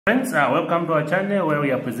Friends, welcome to our channel where we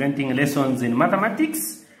are presenting lessons in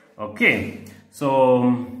mathematics. Okay,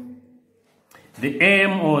 so the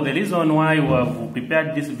aim or the reason why we have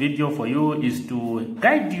prepared this video for you is to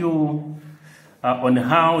guide you on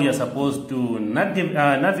how you're supposed to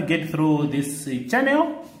navigate through this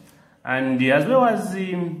channel, and as well as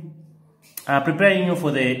preparing you for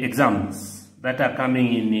the exams that are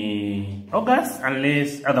coming in August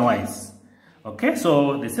unless otherwise. Okay,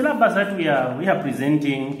 so the syllabus that we are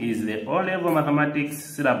presenting is the O-level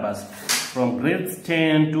mathematics syllabus from grades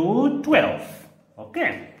 10 to 12.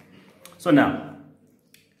 Okay, so now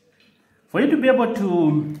for you to be able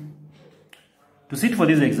to sit for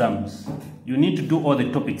these exams, you need to do all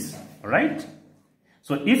the topics. All right,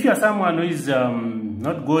 so if you are someone who is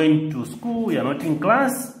not going to school, you are not in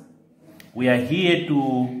class, we are here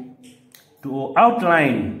to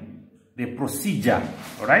outline the procedure.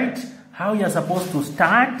 All right, how you are supposed to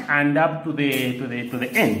start and up to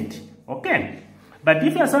the end. Okay, but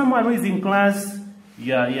if you are someone who is in class,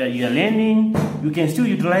 you are learning, you can still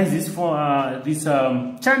utilize this for this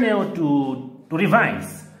channel to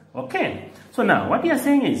revise. Okay, so now what you are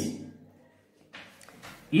saying is,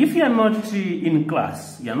 if you are not in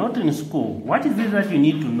class, you are not in school, what is it that you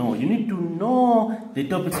need to know? You need to know the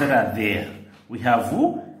topics that are there. We have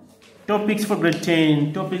topics for grade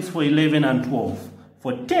 10, topics for 11 and 12.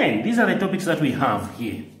 For 10, these are the topics that we have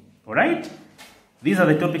here. All right? These are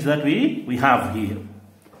the topics that we have here.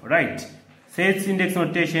 All right? Sets, index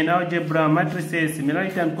notation, algebra, matrices,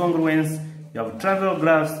 similarity and congruence. You have travel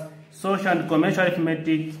graphs, social and commercial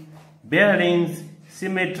arithmetic, bearings,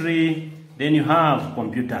 symmetry. Then you have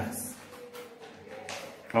computers.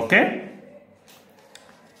 Okay?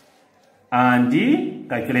 And the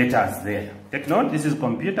calculators there. Take note, this is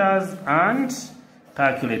computers and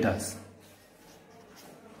calculators.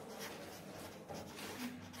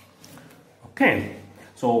 Okay,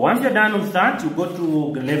 so once you're done with that, you go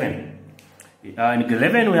to grade 11. In grade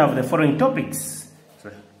 11, we have the following topics.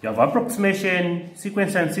 So you have approximation,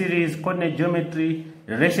 sequence and series, coordinate geometry,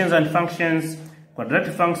 relations and functions,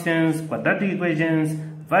 quadratic functions, quadratic equations,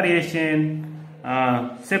 variation,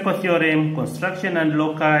 circle theorem, construction and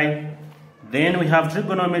loci. Then we have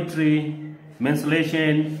trigonometry,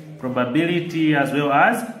 mensuration, probability, as well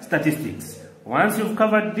as statistics. Once you've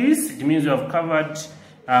covered this, it means you have covered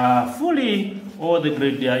fully all the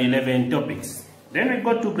grade 11 topics. Then we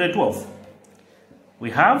go to grade 12.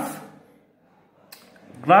 We have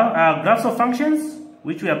graphs of functions,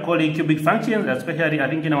 which we are calling cubic functions, especially I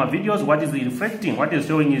think in our videos, what is reflecting, what is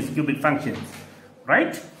showing is cubic functions,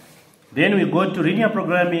 right? Then we go to linear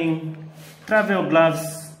programming, travel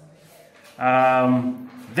graphs,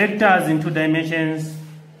 vectors in 2 dimensions,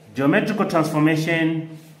 geometrical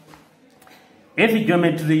transformation, earth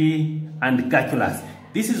geometry, and calculus.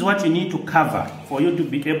 This is what you need to cover for you to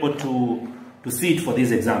be able to sit for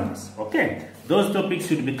these exams. Okay, those topics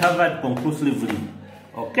should be covered conclusively.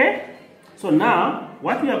 Okay, so now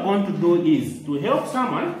what we are going to do is to help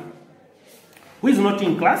someone who is not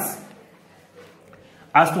in class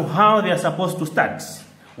as to how they are supposed to start.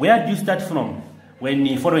 Where do you start from when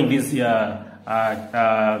you're following these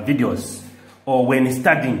videos, or when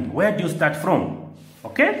studying? Where do you start from?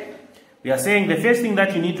 Okay, we are saying the first thing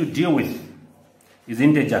that you need to deal with is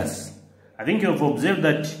integers. I think you have observed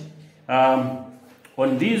that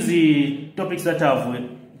on these topics that I have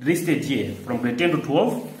listed here, from grade 10 to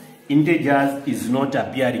 12, integers is not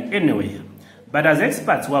appearing anywhere. But as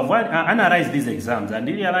experts who have analyzed these exams and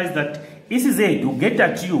realized that ECZ will get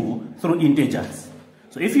at you through integers.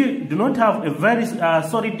 So if you do not have a very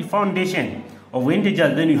solid foundation of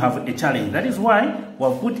integers, then you have a challenge. That is why we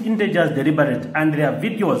have put integers deliberate, and there are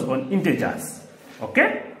videos on integers.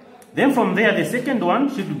 Okay? Then from there, the second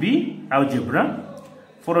one should be algebra,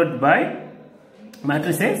 followed by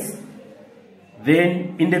matrices,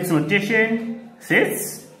 then index notation,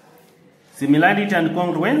 sets, similarity and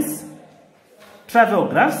congruence, travel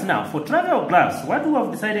graphs. Now, for travel graphs, what we have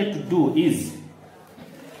decided to do is,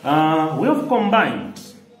 we have combined.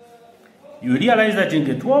 You realize that in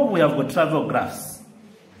grade 12, we have got travel graphs.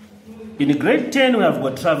 In grade 10, we have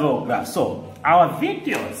got travel graphs. So, our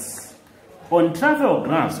videos on travel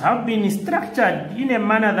graphs have been structured in a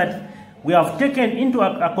manner that we have taken into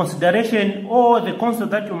a consideration all the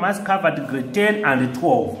concepts that you must cover at grade 10 and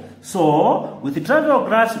 12. So, with the travel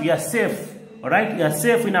graphs, we are safe. All right, we are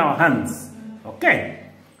safe in our hands. Okay.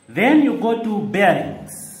 Then you go to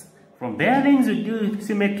bearings. From bearings, you deal with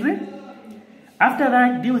symmetry. After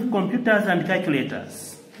that, deal with computers and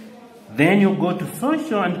calculators. Then you go to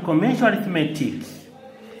social and commercial arithmetic,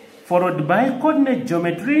 followed by coordinate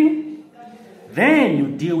geometry. Then you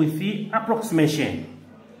deal with the approximation.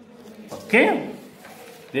 Okay?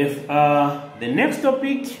 The next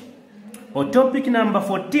topic, or topic number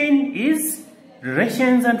 14, is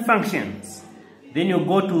relations and functions. Then you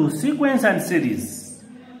go to sequence and series,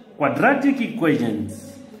 quadratic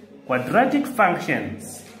equations, quadratic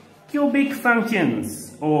functions, cubic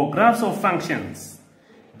functions or graphs of functions.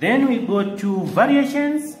 Then we go to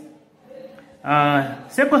variations,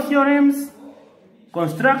 circle theorems,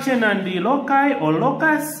 construction and the loci or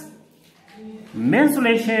locus,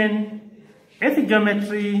 mensuration, earth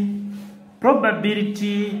geometry,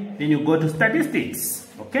 probability. Then you go to statistics.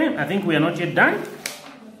 Okay, I think we are not yet done.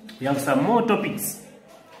 We have some more topics.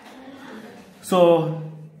 So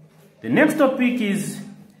the next topic is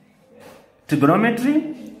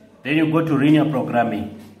trigonometry. Then you go to linear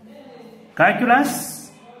programming,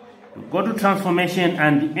 calculus, you go to transformation,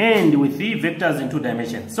 and end with the vectors in 2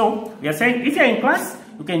 dimensions. So we are saying if you are in class,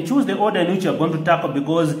 you can choose the order in which you are going to tackle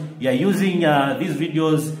because you are using these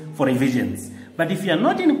videos for revisions. But if you are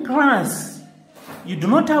not in class, you do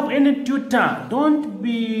not have any tutor, don't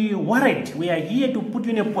be worried. We are here to put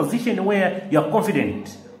you in a position where you are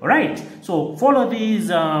confident. All right? So follow these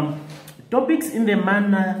topics in the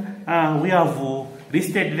manner we have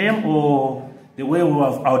listed them or the way we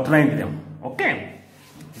have outlined them. Okay?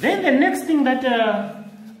 Then the next thing that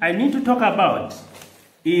I need to talk about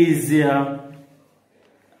is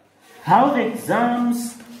how the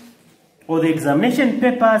exams or the examination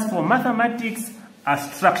papers for mathematics are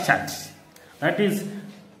structured. That is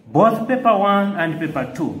both paper 1 and paper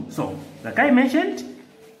 2. So, like I mentioned,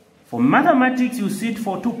 for mathematics you sit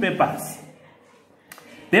for 2 papers.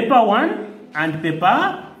 Paper 1 and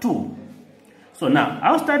paper 2. So now,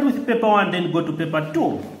 I'll start with paper 1, then go to paper 2.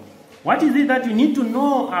 What is it that you need to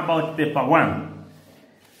know about paper 1?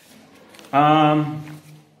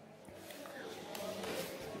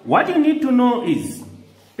 What you need to know is,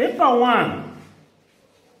 paper 1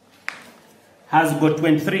 has got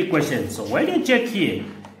 23 questions. So when you check here,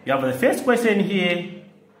 you have the first question here,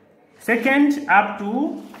 second up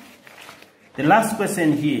to the last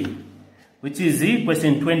question here, which is the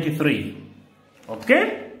question 23.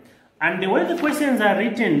 Okay? And the way the questions are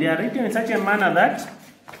written, they are written in such a manner that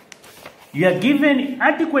you are given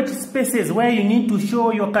adequate spaces where you need to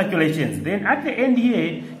show your calculations. Then at the end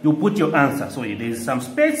here, you put your answer. So there is some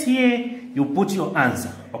space here, you put your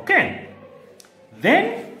answer. Okay?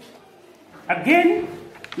 Then, again,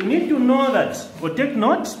 you need to know that, or take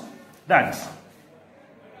note that,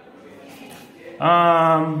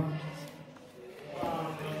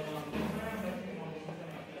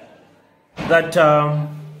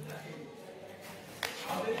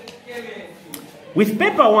 with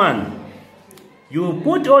paper 1, you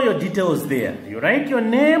put all your details there. You write your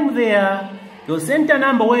name there, your center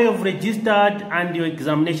number where you've registered, and your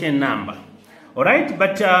examination number. Alright?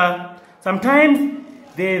 But sometimes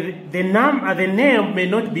the name may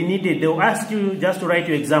not be needed. They'll ask you just to write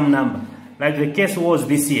your exam number, like the case was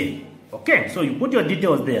this year. Okay? So you put your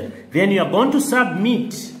details there. Then you are going to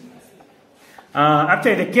submit.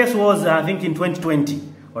 Actually, the case was, I think, in 2020.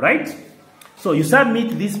 Alright? So you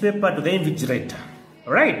submit this paper to the invigilator.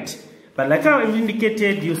 Alright? But like I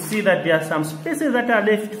indicated, you see that there are some spaces that are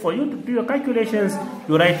left for you to do your calculations.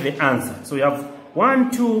 You write the answer. So you have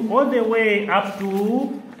 1, 2, all the way up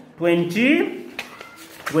to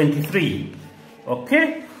 23.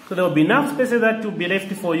 Okay? So there will be enough spaces that will be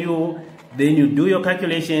left for you. Then you do your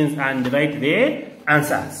calculations and write the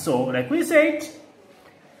answers. So like we said,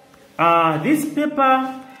 this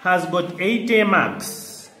paper has got 80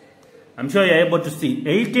 marks. I'm sure you're able to see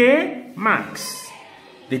 80 marks.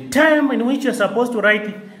 The time in which you're supposed to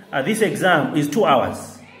write this exam is 2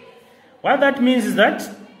 hours. What that means is that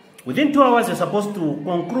within 2 hours you're supposed to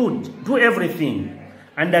conclude, do everything.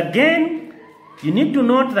 And again, you need to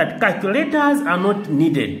note that calculators are not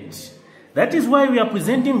needed. That is why we are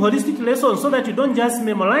presenting holistic lessons, so that you don't just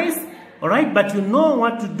memorize, alright, but you know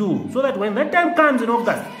what to do. So that when that time comes in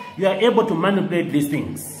August, you are able to manipulate these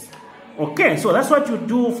things. Okay, so that's what you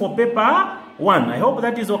do for paper 1. I hope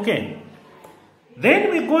that is okay.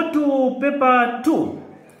 Then we go to paper 2.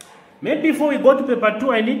 Maybe before we go to paper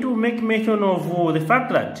 2, I need to make mention of the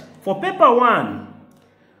fact that for paper 1,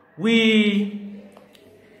 we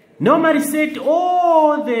normally set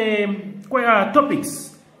all the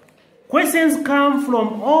topics. Questions come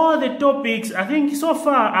from all the topics, I think so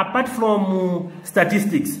far, apart from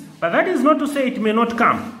statistics. But that is not to say it may not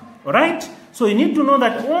come. Alright? So you need to know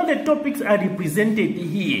that all the topics are represented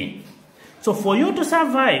here. So for you to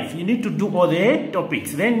survive, you need to do all the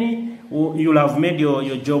topics. Then you'll have made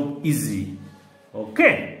your job easy.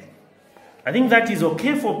 Okay. I think that is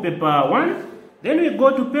okay for paper 1. Then we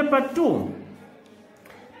go to paper 2.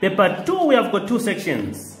 Paper 2, we have got 2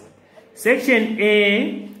 sections. section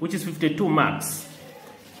A, which is 52 marks,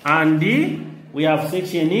 and we have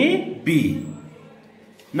section B.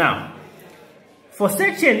 Now, for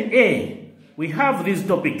section A, we have these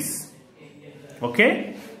topics.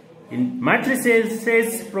 Okay? In matrices,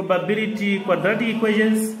 says probability, quadratic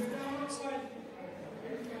equations,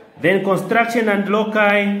 then construction and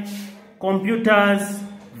loci, computers,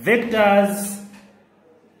 vectors.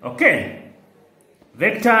 Okay?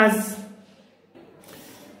 Vectors.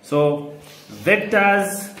 So,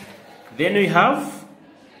 vectors. Then we have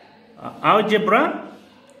algebra.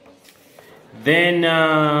 Then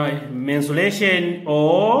mensuration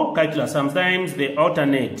or calculus. Sometimes they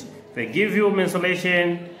alternate. If they give you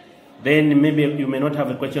mensuration, then maybe you may not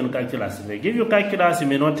have a question on calculus. If they give you calculus, you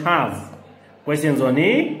may not have questions on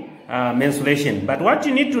mensuration. But what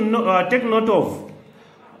you need to know, take note of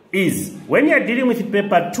is when you are dealing with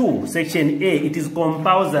paper 2, section A, it is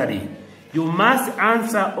compulsory. You must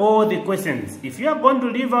answer all the questions. If you are going to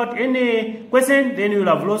leave out any question, then you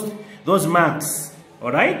will have lost those marks.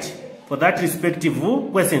 Alright? For that respective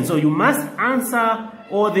question. So you must answer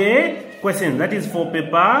all the questions. That is for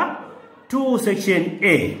paper 2, section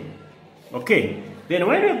A. Okay. Then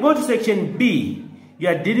when you go to section B, you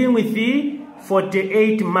are dealing with the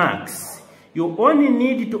 48 marks. You only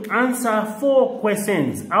need to answer 4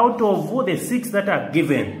 questions out of the 6 that are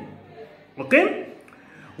given. Okay?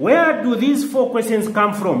 Where do these 4 questions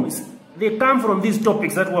come from? They come from these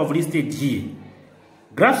topics that we have listed here.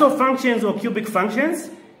 Graphs of functions or cubic functions,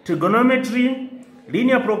 trigonometry,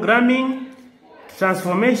 linear programming,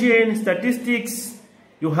 transformation, statistics.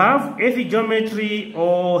 You have earth geometry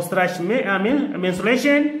or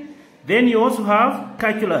mensuration. Then you also have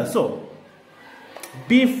calculus. So,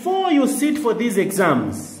 before you sit for these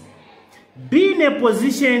exams, be in a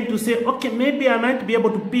position to say, okay, maybe I might be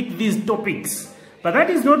able to pick these topics. But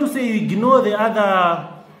that is not to say you ignore the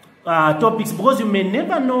other topics, because you may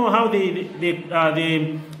never know how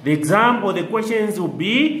the exam or the questions will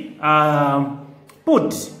be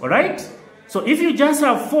put. Alright? So if you just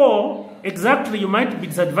have 4, exactly, you might be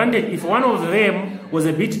disadvantaged if one of them was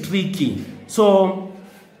a bit tricky. So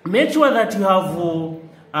make sure that you have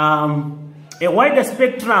a wider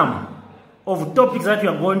spectrum of topics that you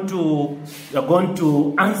are going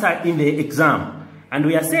to answer in the exam. And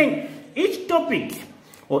we are saying each topic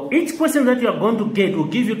or each question that you are going to get will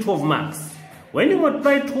give you 12 marks. When you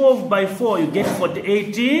multiply 12 by 4, you get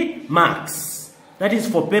 48 marks. That is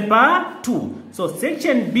for paper 2. So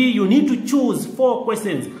section B, you need to choose 4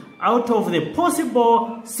 questions out of the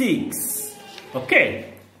possible 6.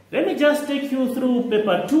 Okay, let me just take you through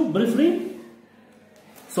paper 2 briefly.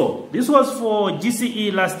 So this was for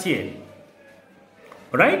GCE last year.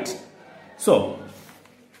 Right? So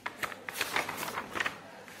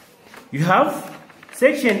you have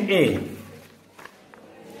section A,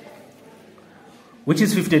 which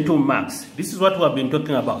is 52 marks. This is what we have been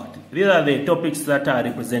talking about. These are the topics that are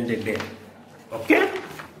represented there. Okay?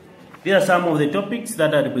 These are some of the topics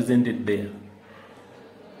that are represented there.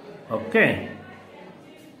 Okay?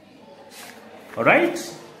 Alright?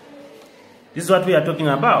 This is what we are talking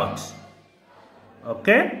about.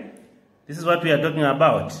 Okay? This is what we are talking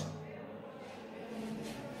about.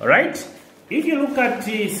 Alright? If you look at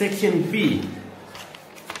section B,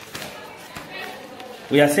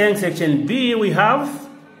 we are saying section B, we have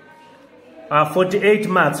 48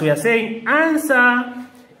 marks. We are saying answer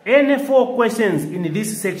any 4 questions in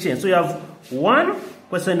this section. So you have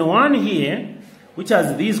question 1 here, which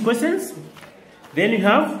has these questions. Then you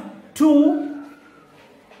have 2,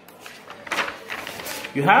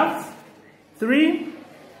 you have 3,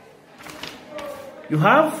 you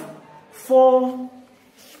have 4,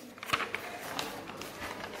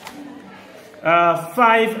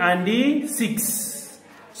 5 and 6.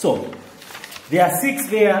 So there are 6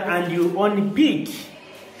 there and you only pick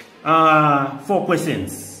 4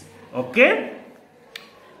 questions. Okay?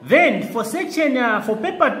 Then for section for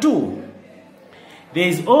paper 2, there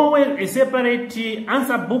is always a separate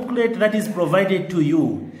answer booklet that is provided to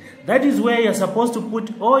you. That is where you're supposed to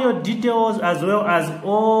put all your details as well as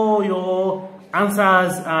all your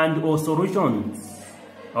answers and or solutions.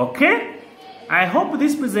 Okay? I hope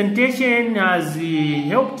this presentation has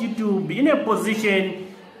helped you to be in a position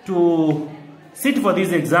to sit for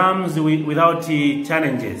these exams without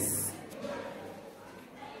challenges.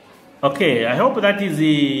 Okay, I hope that is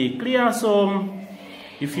clear. So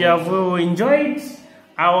if you have enjoyed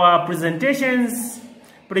our presentations,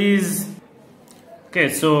 please. Okay,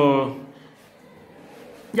 so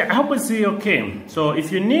yeah, I hope it's okay. So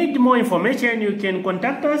if you need more information, you can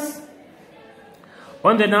contact us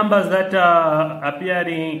on the numbers that are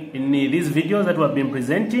appearing in these videos that we have been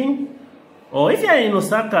presenting, Or if you are in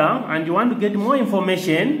Osaka and you want to get more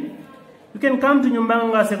information, you can come to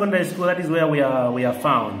Nyumbanga Secondary School. That is where we are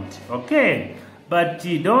found. Okay, but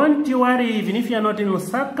don't you worry. Even if you are not in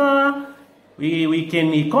Osaka, we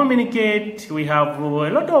can communicate. We have a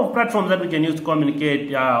lot of platforms that we can use to communicate.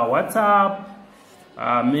 WhatsApp,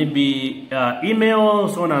 maybe email,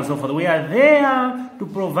 so on and so forth. We are there to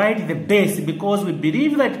provide the best because we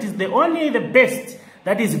believe that it is only the best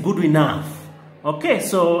that is good enough. Okay,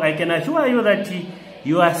 so I can assure you that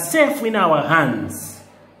you are safe in our hands.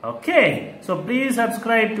 Okay, so please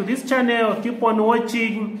subscribe to this channel. Keep on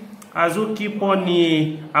watching as we keep on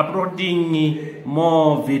uploading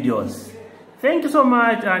more videos. Thank you so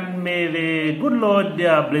much, and may the good Lord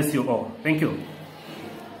bless you all. Thank you.